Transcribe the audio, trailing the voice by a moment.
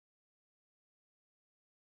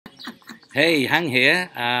Hey, Hung here.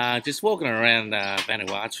 Just walking around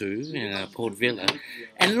Vanuatu in Port Villa,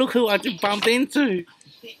 and look who I just bumped into.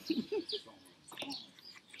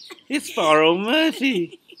 It's Farrell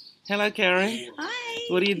Murphy. Hello, Karen. Hi.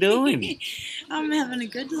 What are you doing? I'm having a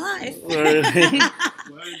good life. Really?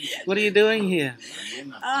 What are you doing here?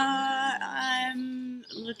 I'm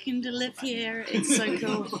looking to live here. It's so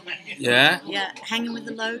cool. Yeah? Yeah, hanging with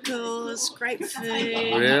the locals, great food.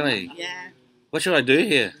 Really? Yeah. What should I do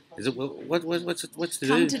here? Is it what's to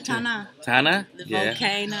Come do? to Tana, Tana? the Yeah.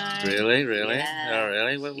 volcano. Really? Really? Yeah. Oh,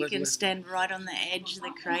 really? You can stand right on the edge of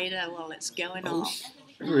the crater while it's going off.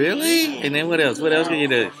 Really? And then what else? What else can you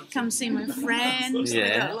do? Come see my friends. Yeah.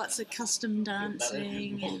 They got lots of custom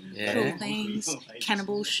dancing and Yeah. cool things.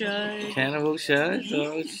 Cannibal show. Cannibal show?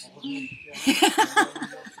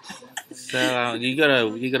 So you got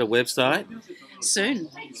a website? Soon.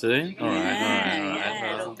 Soon? All right, all right, all right.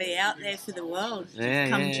 Yeah, it'll be out there for the world. Yeah,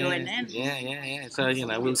 Come yeah, join yeah. in. Yeah. So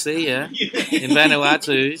we'll see you in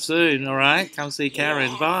Vanuatu soon. All right, come see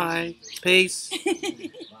Karen. Bye. Peace.